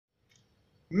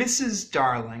Mrs.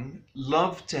 Darling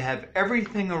loved to have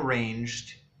everything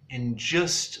arranged in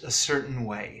just a certain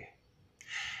way.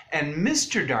 And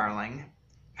Mr. Darling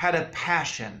had a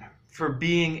passion for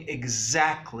being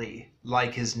exactly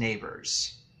like his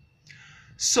neighbors.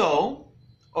 So,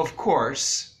 of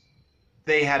course,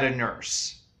 they had a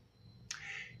nurse.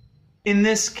 In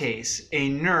this case, a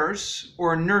nurse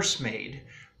or nursemaid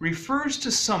refers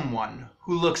to someone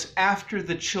who looks after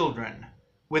the children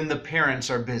when the parents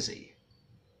are busy.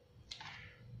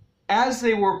 As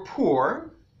they were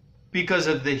poor, because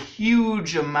of the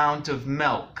huge amount of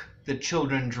milk the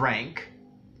children drank,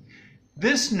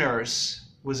 this nurse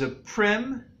was a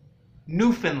prim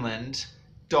Newfoundland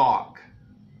dog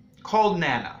called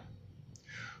Nana,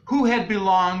 who had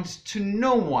belonged to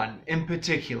no one in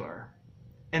particular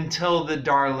until the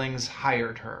Darlings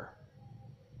hired her.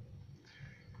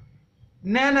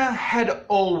 Nana had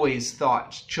always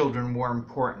thought children were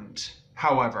important,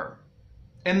 however,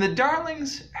 and the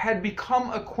Darlings had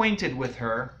become acquainted with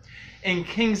her in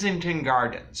Kensington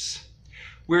Gardens,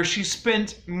 where she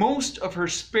spent most of her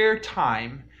spare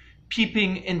time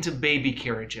peeping into baby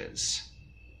carriages,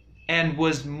 and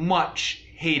was much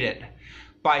hated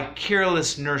by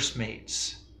careless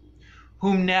nursemaids,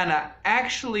 whom Nana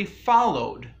actually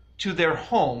followed to their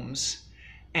homes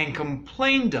and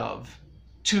complained of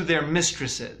to their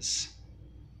mistresses.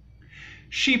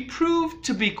 She proved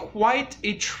to be quite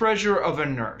a treasure of a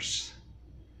nurse.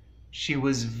 She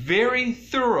was very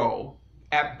thorough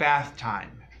at bath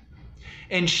time,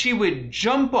 and she would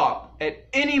jump up at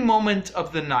any moment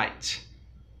of the night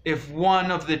if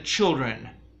one of the children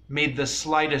made the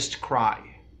slightest cry.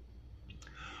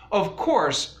 Of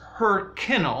course, her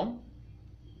kennel,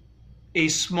 a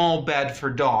small bed for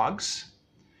dogs,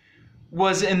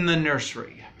 was in the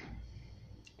nursery,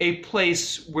 a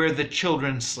place where the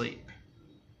children sleep.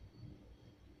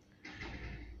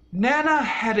 Nana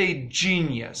had a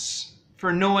genius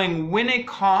for knowing when a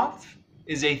cough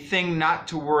is a thing not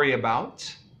to worry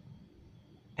about,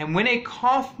 and when a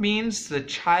cough means the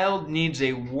child needs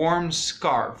a warm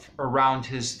scarf around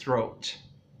his throat.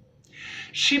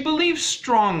 She believed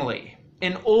strongly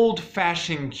in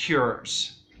old-fashioned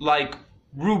cures, like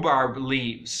rhubarb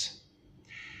leaves,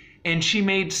 and she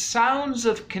made sounds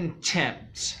of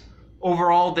contempt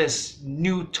over all this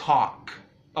new talk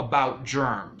about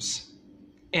germs,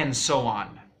 and so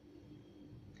on.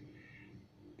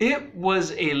 It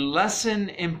was a lesson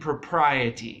in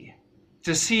propriety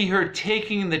to see her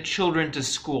taking the children to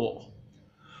school,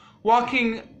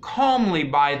 walking calmly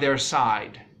by their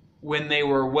side when they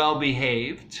were well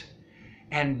behaved,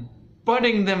 and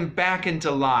butting them back into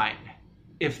line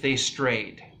if they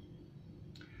strayed.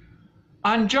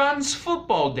 On John's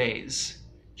football days,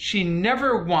 she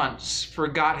never once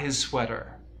forgot his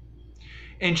sweater,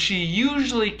 and she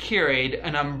usually carried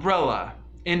an umbrella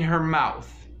in her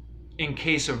mouth in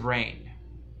case of rain.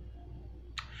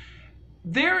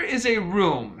 There is a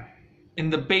room in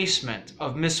the basement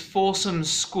of Miss Folsom's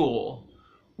school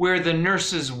where the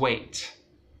nurses wait.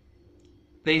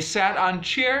 They sat on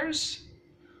chairs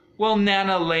while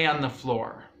Nana lay on the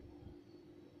floor.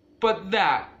 But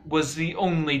that was the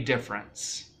only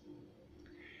difference.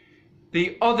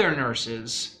 The other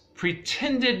nurses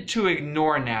pretended to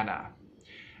ignore Nana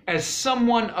as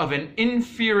someone of an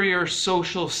inferior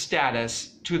social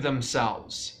status to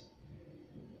themselves,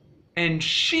 and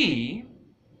she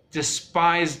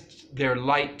despised their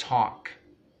light talk.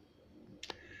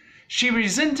 She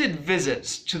resented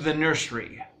visits to the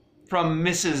nursery from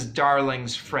Mrs.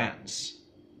 Darling's friends,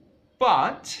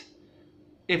 but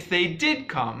if they did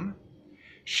come,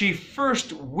 she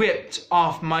first whipped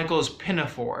off Michael's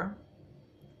pinafore,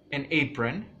 an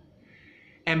apron,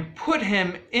 and put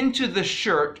him into the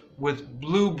shirt with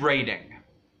blue braiding,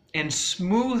 and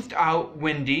smoothed out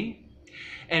Wendy,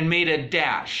 and made a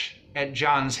dash at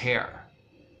John's hair.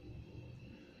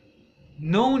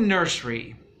 No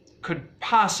nursery could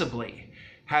possibly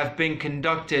have been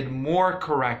conducted more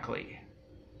correctly,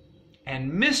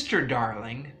 and Mr.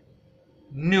 Darling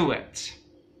knew it.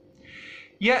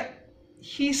 Yet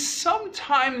he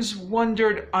sometimes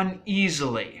wondered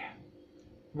uneasily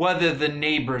whether the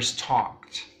neighbors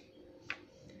talked.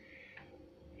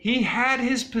 He had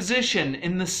his position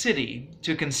in the city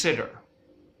to consider.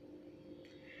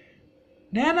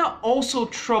 Nana also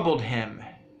troubled him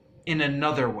in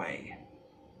another way.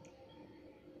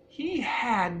 He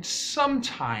had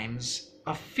sometimes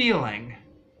a feeling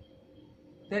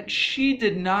that she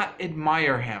did not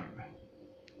admire him.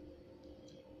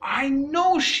 "I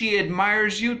know she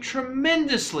admires you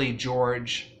tremendously,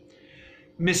 George,"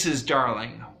 Mrs.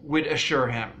 Darling would assure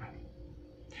him.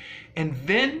 And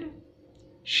then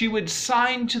she would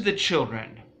sign to the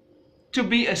children to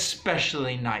be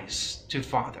especially nice to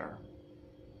father.